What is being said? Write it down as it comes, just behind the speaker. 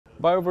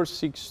Bioverse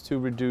seeks to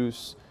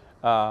reduce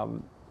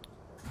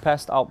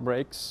pest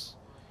outbreaks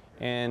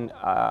and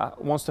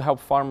wants to help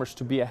farmers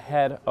to be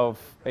ahead of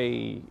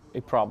a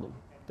problem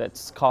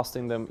that's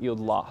costing them yield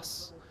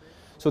loss.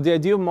 So the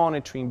idea of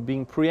monitoring,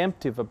 being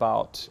preemptive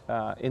about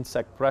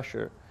insect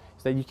pressure,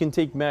 is that you can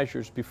take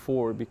measures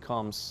before it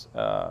becomes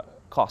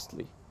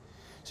costly.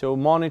 So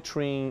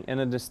monitoring and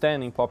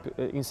understanding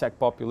insect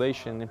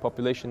population and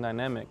population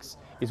dynamics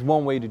is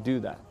one way to do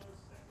that.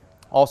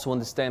 Also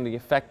understand the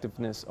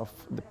effectiveness of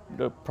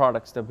the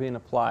products that have been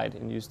applied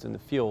and used in the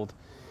field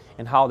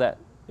and how that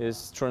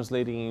is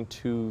translating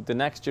into the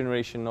next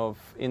generation of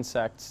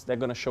insects that are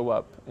going to show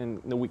up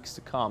in the weeks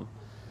to come.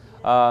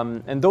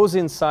 And those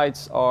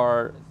insights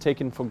are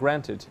taken for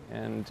granted,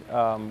 and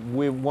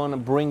we want to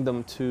bring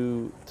them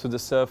to the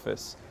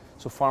surface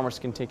so farmers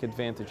can take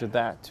advantage of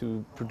that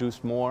to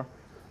produce more,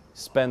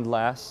 spend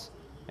less,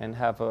 and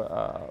have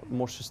a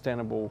more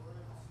sustainable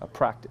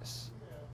practice.